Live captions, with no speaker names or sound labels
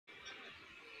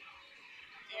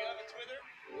a Twitter?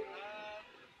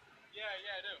 Yeah,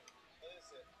 I do. What is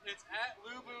it? It's at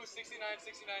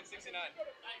Lubu696969.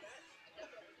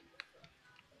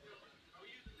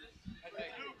 I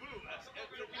think.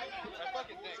 I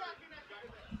fucking think.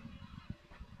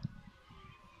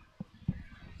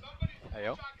 Hey,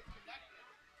 yo.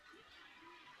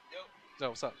 Yo,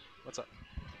 what's up? What's up?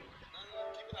 No,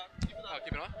 keep it on. Keep it on. Oh,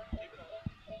 keep it on? Keep it on.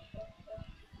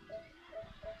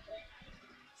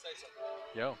 Say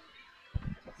something. Yo.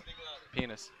 Speak louder.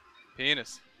 Penis.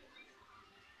 Penis.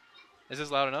 Is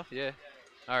this loud enough? Yeah.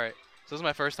 Alright. So this is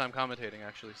my first time commentating,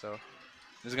 actually, so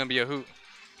this is going to be a hoot.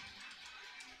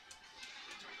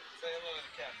 Say hello to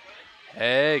the camera.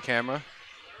 Hey, camera.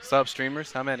 What's up,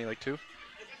 streamers? How many? Like 2?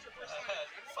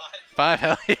 5, 5.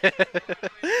 hell yeah.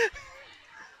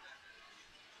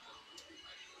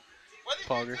 What did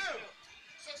Poggers. you do?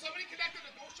 So somebody connected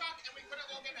a DualShock and we couldn't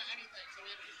log into anything, so we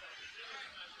had to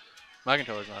restart. My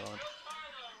controller's not on.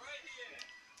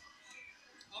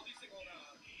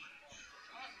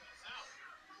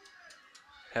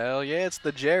 Hell yeah, it's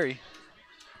the Jerry.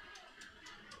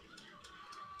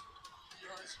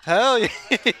 Hell yeah.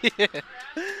 What's your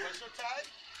tag?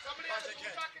 Somebody has a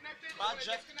DualShock connected.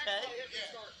 Project K?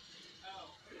 Yeah.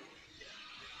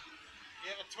 You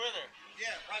have a Twitter?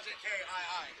 Yeah, Project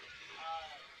K-I-I.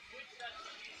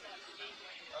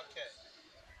 Okay.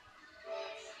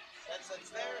 That's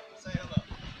there. Say hello.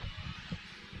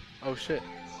 Oh shit.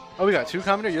 Oh, we got 2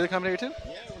 commentators? You're the commentator too?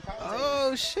 Yeah, we're commentating.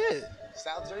 Oh shit.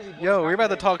 South Jersey. Yo, we're about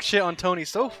to talk shit on Tony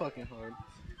so fucking hard.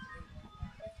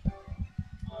 Good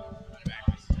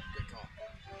call.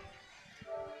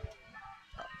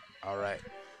 All right.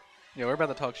 Yo, we're about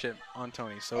to talk shit on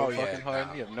Tony so Oh, yeah, fucking hard.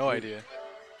 nah. You have no idea.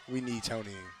 We need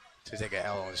Tony to take a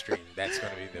L on the stream. That's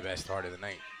going to be the best part of the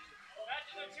night.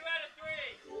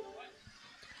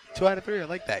 2 out of 3. I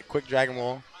like that. Quick Dragon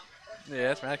Ball. Yeah,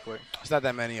 that's mad quick. It's not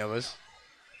that many of us.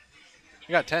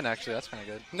 You got 10 actually. That's kind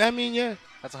of good. I mean, yeah.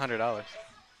 That's $100.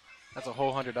 That's a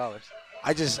whole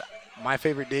 $100. My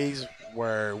favorite days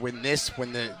were when this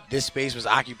space was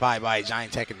occupied by a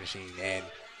giant Tekken machine, and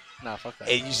Nah, fuck that.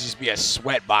 it used to just be a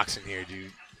sweat box in here,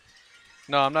 dude.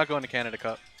 No, I'm not going to Canada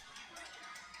Cup.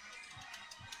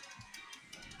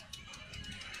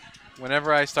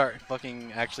 Whenever I start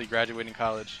fucking actually graduating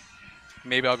college,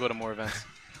 maybe I'll go to more events.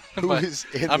 But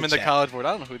I'm in the chat? college board.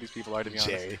 I don't know who these people are, to be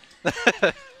honest.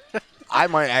 Jerry. I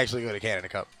might actually go to Canada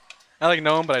Cup. I like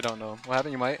know them, but I don't know. What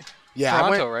happened? You might? Yeah,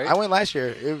 Toronto, right? I went last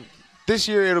year. This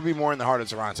year it'll be more in the heart of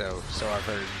Toronto, so I've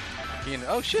heard. Keenan.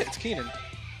 Oh shit, it's Keenan.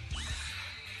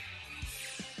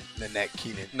 The net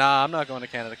Keenan. Nah, I'm not going to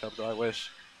Canada Cup though. I wish.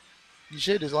 You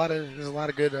should. There's a lot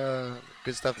of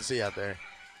good stuff to see out there.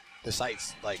 The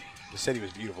sights, like the city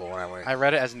was beautiful when I went. I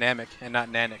read it as Namek and not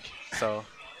Nanik, so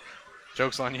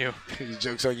joke's on you.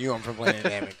 Joke's on you. I'm from playing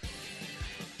Namek.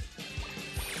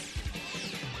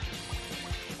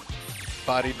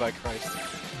 Bodied by Christ.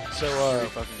 So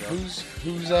who's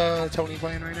Tony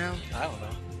playing right now? I don't know.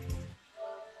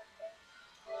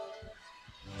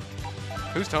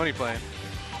 Who's Tony playing?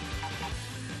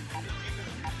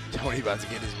 Tony about to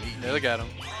get his meat. Yeah, look at him.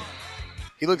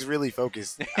 He looks really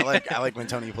focused. I like when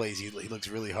Tony plays. He looks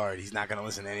really hard. He's not gonna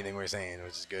listen to anything we're saying,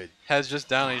 which is good. Head's just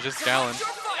down. He's just scowling.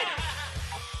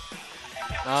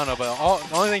 I don't know, but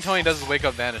the only thing Tony does is wake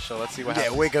up, vanish. So let's see what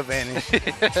happens. Yeah, wake up, vanish.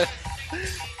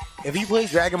 If he played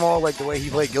Dragon Ball like the way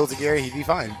he played Guilty Gear, he'd be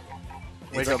fine.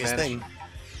 Wake It's up, like his vanish. thing.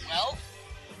 Well?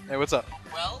 Hey, what's up?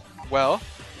 Well? Well,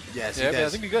 Yes, yeah, he I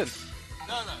does. think you're good.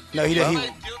 No. No, he You did. played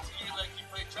Guilty Gear like you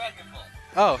played Dragon Ball.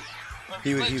 Oh, But if He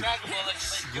you would- played he- Dragon Ball like you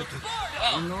played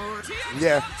Guilty Gear.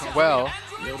 Yeah. well,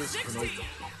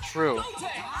 true.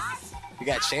 You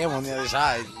got Sham on the other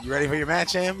side. You ready for your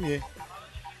match, Sham? Yeah.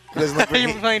 He doesn't look Are you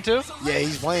really- playing too? Yeah,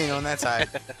 he's playing on that side.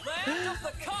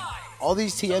 All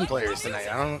these TN players tonight.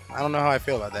 I don't know how I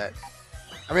feel about that.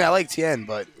 I mean, I like TN,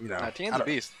 but you know, Tien's I a don't-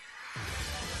 beast.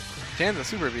 Tien's a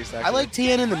super beast, actually. I like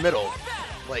TN in the middle,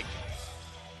 like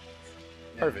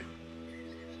Yeah. perfect.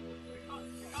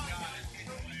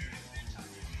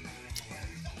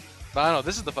 But I don't know.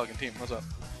 This is the fucking team. What's up?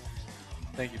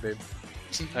 Thank you, babe.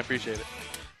 I appreciate it.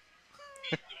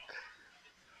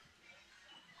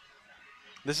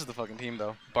 This is the fucking team,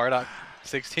 though. Bardock,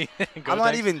 16. I'm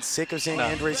not even sick of saying No.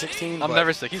 Android 16. I'm but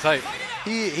never sick. He's hype.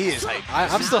 He is hype.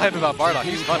 I'm still hyped about Bardock.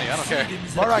 He's funny. I don't care.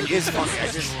 Bardock is funny. I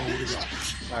just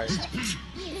All right.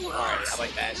 Alright, I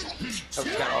like that. So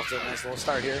we got off to a nice little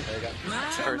start here. There you go.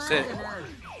 First hit.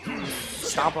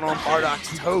 Stomping on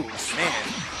Bardock's toes, man.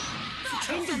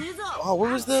 Oh,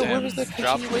 where was the Drop.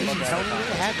 continuation? Tell me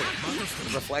what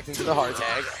happened. Reflecting to the hard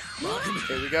tag.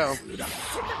 Here we go.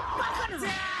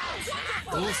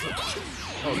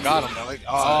 Oh, got him.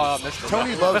 Like, missed it.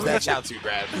 Tony loves that Chaozu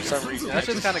grab for some reason. That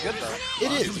shit's kind of good though.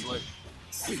 It is. But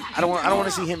I don't want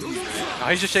to see him. No,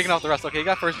 he's just shaking off the rest. Okay, he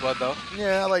got first blood though.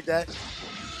 Yeah, I like that.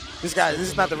 This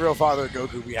is not the real father of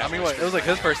Goku we have. I mean, what? It was like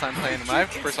his first time playing. When I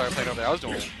first started playing over there, I was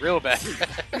doing real bad.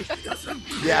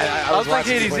 Yeah, I was playing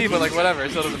KDZ, but like whatever, it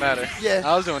still doesn't matter. Yeah.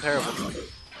 I was doing terrible.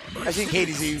 I think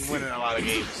KDZ winning a lot of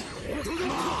games.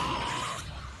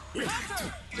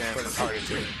 Damn. But it's harder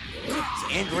too.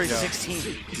 It's Android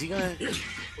 16. Is he gonna?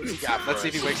 What's he got for Let's see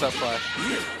if he wakes up Flash.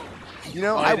 You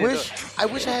know, Oh, I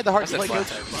wish I had the heart to play Flash.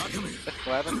 Gotenks.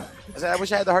 What happened? I said I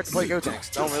wish I had the heart to play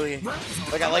Gotenks. Don't really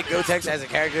like. I like Gotenks as a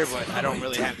character, but I don't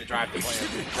really have the drive to play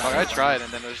him. Like, I tried,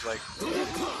 and then it was like,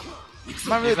 I'm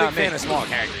not really a big not fan me. of small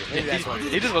characters. Maybe that's what it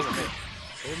is. he just wasn't me.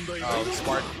 Oh, the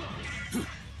spark.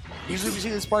 Usually we see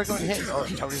the spark going to hit. Oh,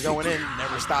 Tony's going in.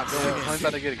 Never stop going in. Tony's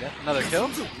about to get again. Another kill?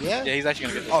 Yeah. Yeah, he's actually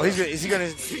gonna get this. Oh, kill. is he gonna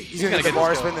get get the bar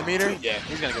this spin kill. the meter? Yeah,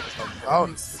 he's gonna get this one. Oh,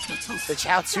 the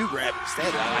Chaozu grab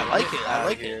instead. I like it. I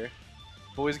like it.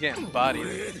 Boy's getting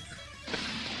bodied.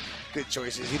 Good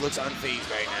choices. He looks unfazed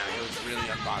right now. He looks really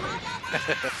unbothered.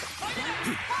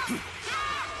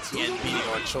 Tien beating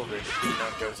on shoulder, beating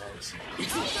on Gotenks.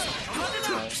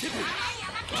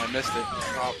 I missed it.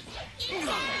 Oh,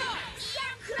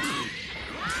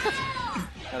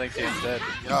 I think Tien's dead.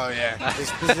 oh yeah.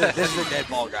 This is a dead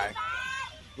ball guy.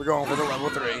 We're going for the level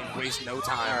 3. Waste no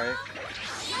time. All right.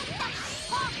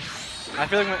 I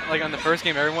feel like on the first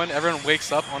game, everyone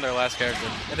wakes up on their last character,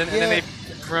 and then they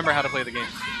remember how to play the game.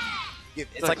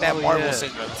 It's like that Marvel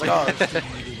syndrome. It's like, oh,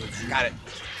 got it.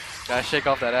 Gotta shake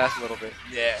off that ass a little bit.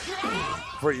 Yeah,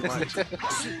 pretty much.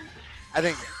 I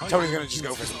think Tony's gonna just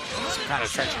go for some kind of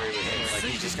treachery with him. Like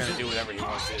he's just gonna do whatever he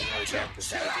wants to. He doesn't really care with the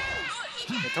status.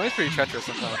 Yeah, Tony's pretty treacherous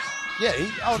sometimes. Yeah.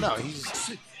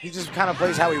 He just kind of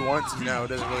plays how he wants. You know,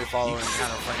 doesn't really follow any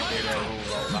kind of frame data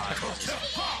rules all the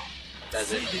time.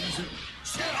 Does it?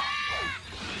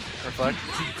 Reflect.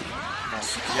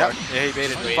 No. Yep. Yeah, he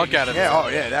baited the fuck out of it. Yeah. Oh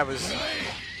yeah. That was.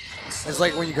 It's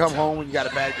like when you come home when you got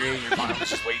a bad grade and your mom's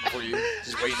just waiting for you,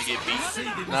 just waiting to get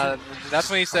beat. Nah, that's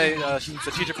when you say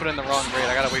the teacher put in the wrong grade.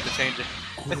 I gotta wait to change it.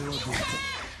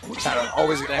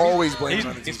 Always blame He's,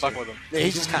 on the teacher. he's fucking with him. Yeah,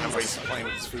 he's just kind of wasting playing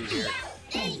with his food here.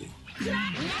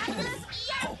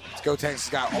 Gotenks has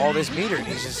got all this meter and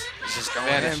he's just going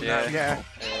Vanish, in. yeah.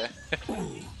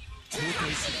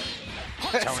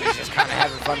 Tony's just kind of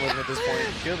having fun with him at this point.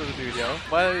 Killed the dude, yo.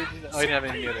 Why? Oh, he didn't have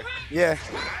any meter. Yeah.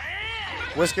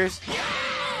 Whiskers.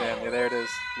 Damn, yeah, there it is.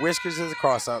 Whiskers is a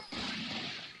cross up.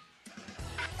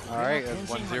 All right,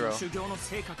 that's 1-0.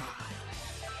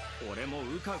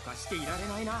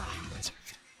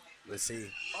 Let's see.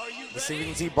 Let's see if we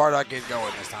can see Bardock get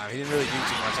going this time. He didn't really do too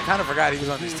much. I kind of forgot he was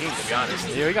on this team, to be honest.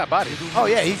 Yeah, he got bodied. Oh,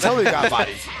 yeah, he totally got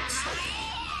bodied.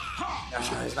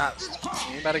 He's not.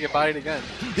 He about to get bodied again.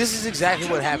 This is exactly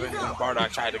what happened when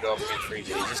Bardock tried to go up against Frieza.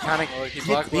 He just kind of he get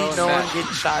blocked beaten low and on, back.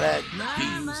 getting shot at,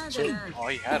 beaten, shit. Oh,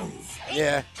 he had him.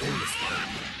 Yeah.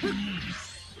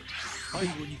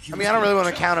 I mean, I don't really want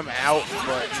to count him out,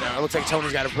 but you know, it looks like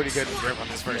Tony's got a pretty good grip on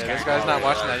this first Yeah, guy. this guy's not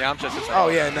watching that Yamcha system. Oh,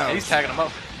 yeah, no. He's tagging him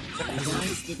up.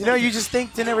 You know, you just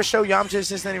think to never show Yamcha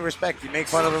assist any respect. You make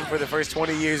fun of him for the first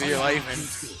 20 years of your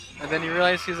life, And then you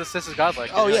realize his assist is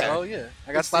godlike. Oh, You're yeah. like, oh, yeah.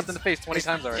 I got slapped in the face 20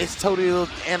 times already. It's totally a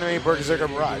little anime Berserker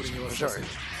Mirage, for sure.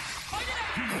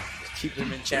 Just keep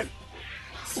him in check.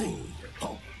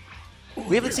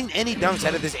 We haven't seen any dunks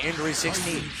out of this Android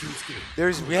 16.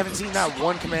 We haven't seen not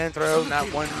one command throw,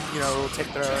 not one, little tick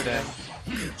throw.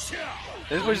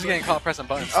 This boy's just getting caught pressing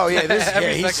buttons. Oh yeah,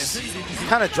 Every he's second.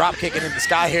 kind of drop kicking in the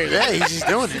sky here. Yeah, he's just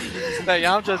doing it. That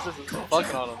Yamcha just is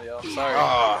fucking on him, yo. I'm sorry.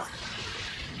 Oh.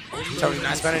 Tony's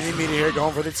not spending any meter here,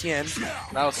 going for the Tien.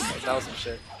 That was some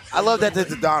shit. I love that the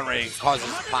Dawn Ray causes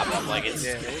it to pop up like it's.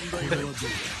 Yeah.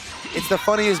 It's the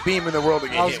funniest beam in the world to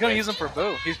get I was hit gonna with. use him for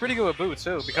Boo. He's pretty good with Boo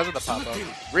too because of the pop up.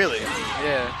 Really?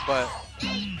 Yeah, but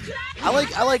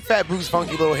I like Fat Boo's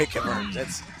funky little hit confirms.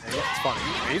 It's funny.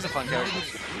 he's a fun character.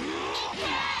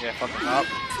 Yeah, fuck him up.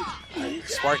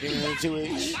 Sparking in the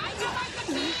 2H.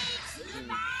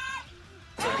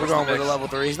 We're going for the level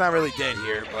 3. He's not really dead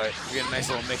here, but we get a nice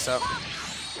little mix up.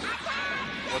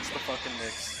 What's the fucking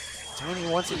mix? Tony,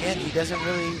 once again, he doesn't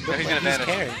really look he's like gonna he's vanish.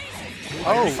 caring.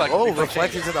 Reflect- Oh, reflect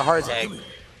reflected to the hard tag.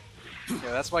 Yeah,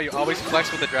 that's why you always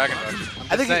flex with the Dragon Rush.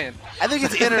 I'm just saying. I think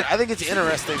it's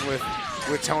interesting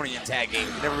with Tony in tag game.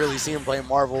 You never really see him play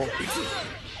Marvel.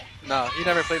 No, he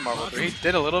never played Marvel 3. He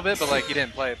did a little bit, but like he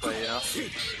didn't play, you know.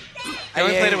 He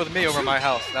only played it with me over my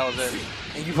house. That was it.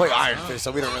 And you play Iron Fist,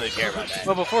 so we don't really care about that.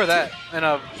 Well, before that,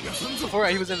 and before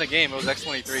he was in the game, it was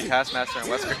X23, Taskmaster, and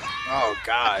Wesker. Oh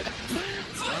God.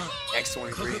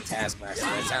 X23 and Taskmaster.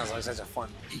 That sounds like such a fun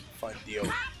deal.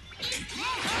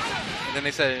 And then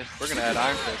they said, we're going to add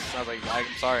Iron Fist. I was like, I'm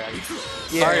sorry.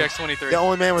 Yeah, sorry, X23. The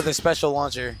only man with a special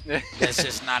launcher that's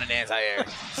just not an anti-air.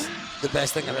 The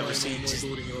best thing I've ever seen. Just a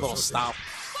little stomp.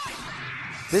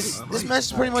 This match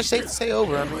is pretty much safe to say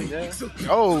over. I mean, Yeah.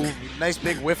 oh, nice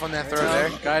big whiff on that throw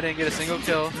there. Guy didn't get a single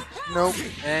kill. Nope.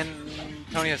 And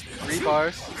Tony has 3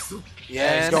 bars.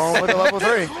 Yeah, he's going with a level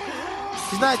 3.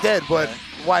 He's not dead, but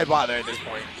why bother at this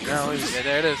point? You know, Yeah,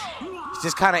 there it is. He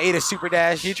just kind of ate a super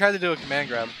dash. He tried to do a command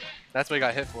grab. That's what he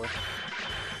got hit for.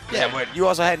 Yeah, but you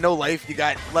also had no life. You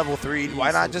got level 3.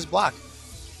 Why not just block?